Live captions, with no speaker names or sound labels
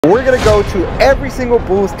We're gonna go to every single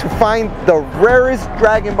booth to find the rarest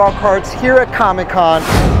Dragon Ball cards here at Comic-Con.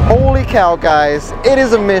 Holy cow, guys, it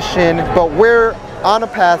is a mission, but we're on a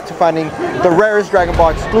path to finding the rarest Dragon Ball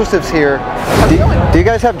exclusives here. Do you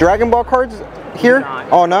guys have Dragon Ball cards here?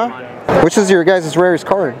 Oh, no? Which is your guys' rarest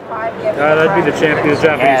card? That'd be the Japanese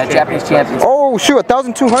champions. Oh shoot,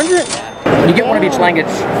 1,200? You get one of each language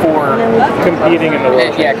for competing in the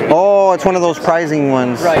world. Yeah. Oh, it's one of those prizing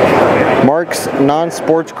ones. Right. Mark's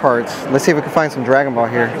non-sports cards. Let's see if we can find some Dragon Ball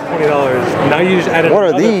here. $20. Now you just added. What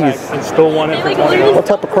are these? And still want it for $20. What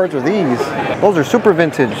type of cards are these? Those are super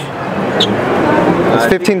vintage. It's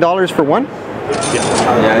 $15 for one?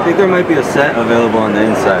 Yeah, I think there might be a set available on the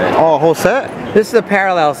inside. Oh, a whole set? This is a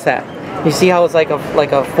parallel set. You see how it's like a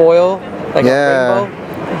foil, like a rainbow?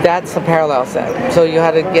 That's a parallel set. So you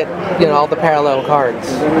had to get, you know, all the parallel cards.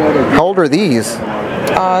 How old are these?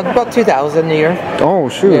 About $2,000 a year. Oh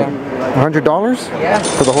shoot. Yeah. $100? Yeah.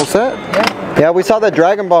 For the whole set? Yeah. Yeah, we saw that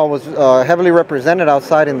Dragon Ball was heavily represented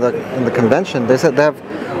outside in the convention. They said they have.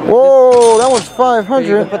 Whoa, that one's 500.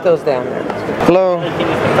 You can put those down there. Hello.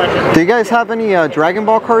 Do you guys have any Dragon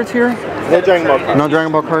Ball cards here? No Dragon Ball cards. No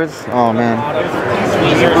Dragon Ball cards? Oh man.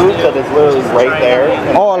 There's a booth that is literally right there.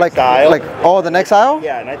 Oh, like oh, the next aisle?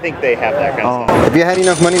 Yeah, and I think they have that kind of stuff. If you had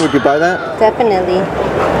enough money, would you buy that? Definitely.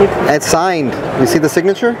 It's signed. You see the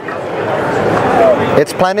signature?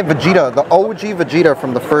 It's Planet Vegeta, the OG Vegeta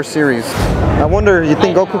from the first series. I wonder, you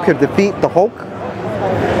think Goku could defeat the Hulk?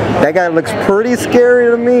 That guy looks pretty scary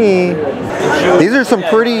to me. These are some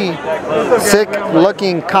pretty sick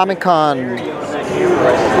looking Comic-Con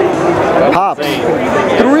pops.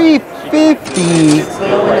 $350.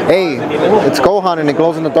 Hey, it's Gohan and it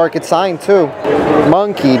glows in the dark. It's signed too.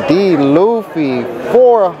 Monkey D. Luffy,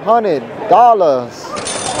 $400.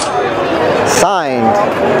 Signed.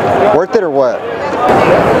 Worth it or what?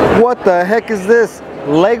 What the heck is this?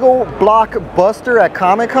 Lego Blockbuster at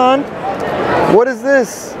Comic-Con? What is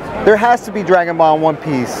this? There has to be Dragon Ball and One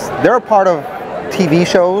Piece. They're a part of TV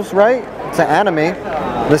shows, right? It's an anime.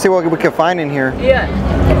 Let's see what we can find in here. Yeah.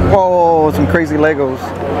 Whoa, some crazy Legos.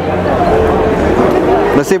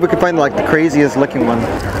 Let's see if we can find like the craziest looking one.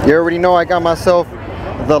 You already know I got myself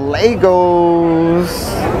the Legos.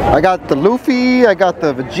 I got the Luffy, I got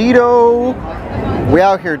the Vegito. We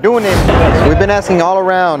out here doing it. We've been asking all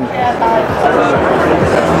around.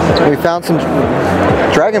 We found some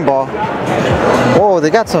Dragon Ball. Oh, they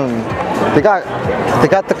got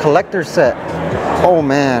the collector set. Oh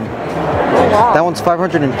man. That one's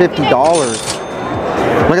 $550.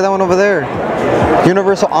 Look at that one over there.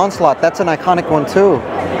 Universal Onslaught. That's an iconic one too.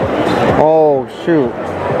 Oh shoot.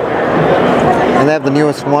 And they have the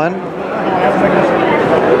newest one.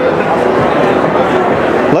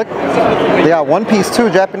 Look, they got One Piece too,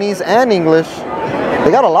 Japanese and English.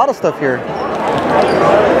 They got a lot of stuff here.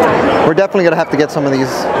 We're definitely gonna have to get some of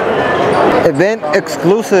these. Event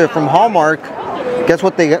exclusive from Hallmark. Guess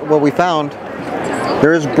what we found?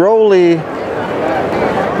 There's Broly.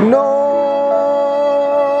 No!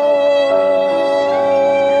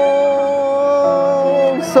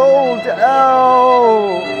 Sold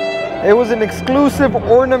out! It was an exclusive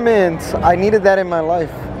ornament. I needed that in my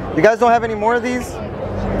life. You guys don't have any more of these?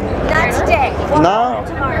 Not today. No?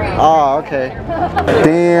 Oh, okay.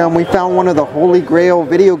 Damn, we found one of the Holy Grail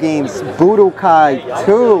video games, Budokai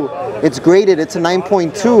 2. It's graded, it's a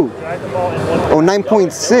 9.2. Oh,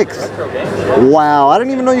 9.6. Wow, I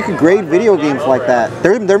didn't even know you could grade video games like that.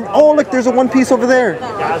 Oh, look, there's a One Piece over there.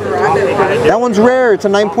 That one's rare, it's a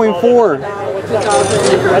 9.4.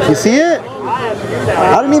 You see it?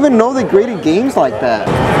 I didn't even know they graded games like that.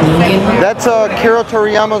 That's Akira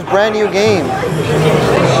Toriyama's brand new game.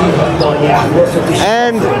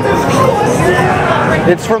 And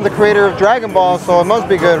it's from the creator of Dragon Ball, so it must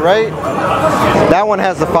be good, right? That one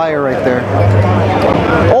has the fire right there.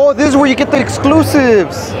 Oh, this is where you get the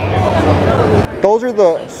exclusives. Those are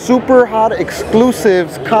the super hot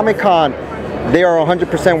exclusives, Comic-Con. They are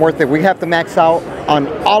 100% worth it. We have to max out on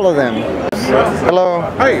all of them. Hello.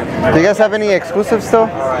 Hi. Do you guys have any exclusives still?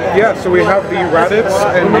 Yeah, so we have the Rarest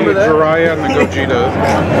and the Jiraiya and the Gogeta.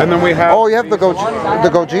 And then we have... Oh, you have the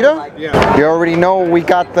Gogeta? Yeah. You already know we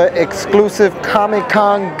got the exclusive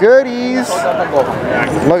Comic-Con goodies.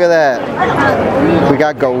 Look at that. We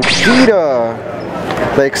got Gogeta.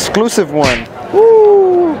 The exclusive one.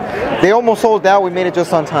 Woo! They almost sold out. We made it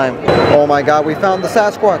just on time. Oh my god, we found the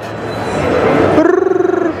Sasquatch.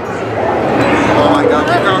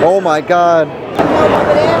 Oh my god.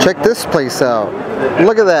 Check this place out.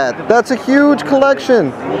 Look at that. That's a huge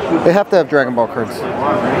collection. They have to have Dragon Ball cards.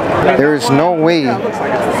 There is no way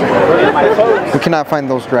we cannot find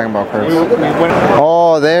those Dragon Ball cards.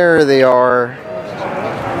 Oh, there they are.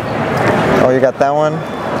 we got that one.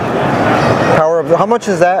 How much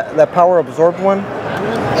is that? That power absorbed one?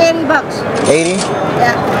 80 bucks. 80?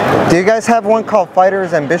 Yeah. Do you guys have one called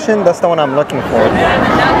Fighter's Ambition? That's the one I'm looking for.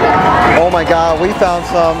 Oh my God, we found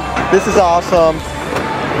some. This is awesome.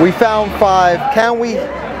 We found 5. Can we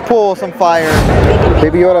pull some fire?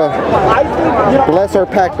 Baby Yoda. Bless our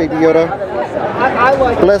pack, Baby Yoda.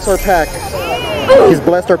 Bless our pack. He's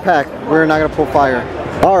blessed our pack. We're not gonna pull fire.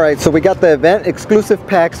 All right, so we got the event exclusive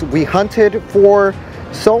packs. We hunted for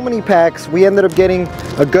so many packs. We ended up getting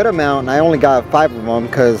a good amount, and I only got 5 of them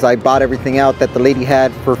because I bought everything out that the lady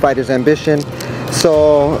had for Fighter's Ambition.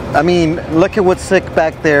 So, I mean, look at what's sick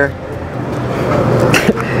back there.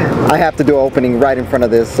 I have to do an opening right in front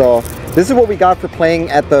of this. So, this is what we got for playing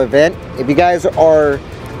at the event. If you guys are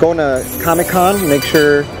going to Comic-Con, make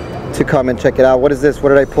sure to come and check it out. What is this? What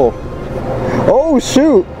did I pull? Oh,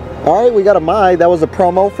 shoot. All right, we got a Mai. That was a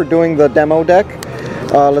promo for doing the demo deck.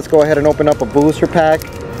 Let's go ahead and open up a booster pack.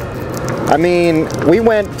 I mean, we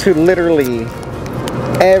went to literally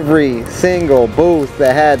every single booth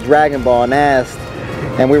that had Dragon Ball and asked,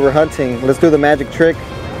 and we were hunting. Let's do the magic trick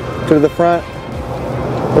to the front.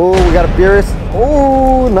 Oh, we got a Beerus.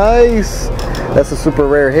 Oh, nice. That's a super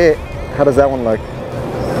rare hit. How does that one look?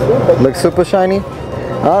 Looks super shiny.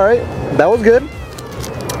 All right, that was good.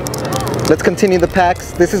 Let's continue the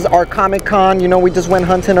packs. This is our Comic-Con. You know, we just went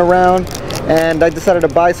hunting around and I decided to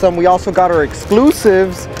buy some. We also got our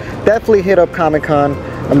exclusives. Definitely hit up Comic-Con.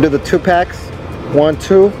 I'm gonna do the 2 packs. 1,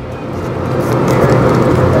 2.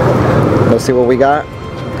 Let's see what we got.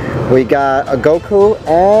 We got a Goku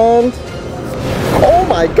and, oh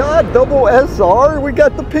my God, double SR. We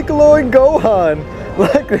got the Piccolo and Gohan.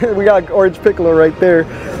 Look, we got Orange Piccolo right there.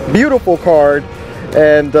 Beautiful card.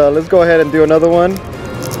 And let's go ahead and do another one.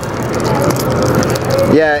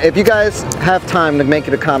 Yeah, if you guys have time to make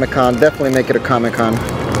it a Comic-Con, definitely make it a Comic-Con.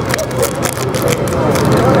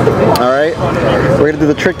 All right, we're gonna do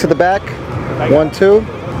the trick to the back. 1, 2.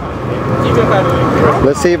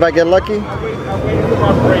 Let's see if I get lucky.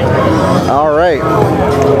 All right.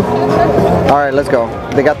 All right, let's go.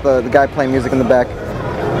 They got the guy playing music in the back.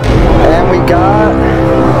 And we got...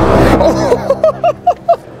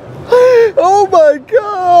 Oh my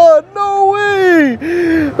God, no way.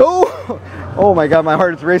 Oh my God, my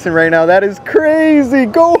heart is racing right now. That is crazy.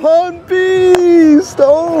 Gohan BEAST.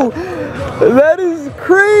 Oh, that is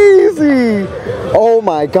crazy. Oh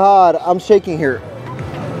my God, I'm shaking here.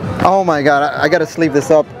 Oh my God, I gotta sleeve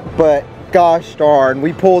this up, but gosh darn,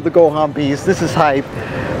 we pulled the Gohan BEAST. This is hype.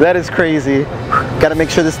 That is crazy. Gotta make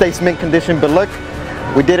sure this stays mint condition, but look,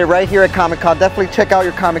 we did it right here at Comic-Con. Definitely check out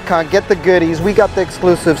your Comic-Con, get the goodies. We got the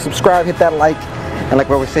exclusive. Subscribe, hit that like, and like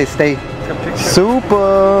what we say, stay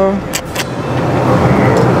super.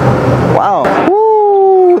 Wow.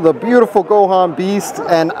 Woo, the beautiful Gohan BEAST,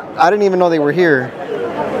 and I didn't even know they were here.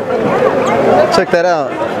 Check that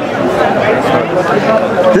out.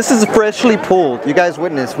 This is freshly pulled. You guys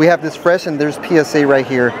witness. We have this fresh, and there's PSA right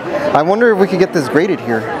here. I wonder if we could get this graded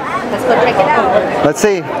here. Let's go check it out. Let's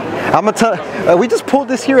see. I'm gonna tell. We just pulled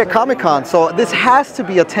this here at Comic-Con, so this has to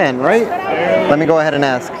be a 10, right? Let me go ahead and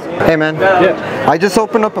ask. Hey man. Yeah. I just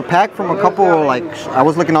opened up a pack from a couple. Like I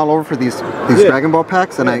was looking all over for these Dragon Ball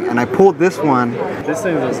packs, and I pulled this one. This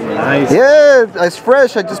thing looks nice. Yeah, it's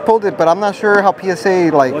fresh. I just pulled it, but I'm not sure how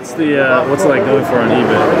PSA like. What's it like going for on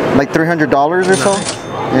eBay? Like $300 or so.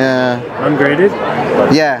 Yeah. Ungraded?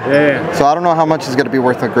 Yeah. So I don't know how much is gonna be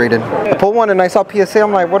worth a graded. I pulled one and I saw PSA.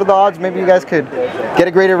 I'm like, what are the odds? Maybe you guys could get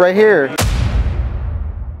it graded right here.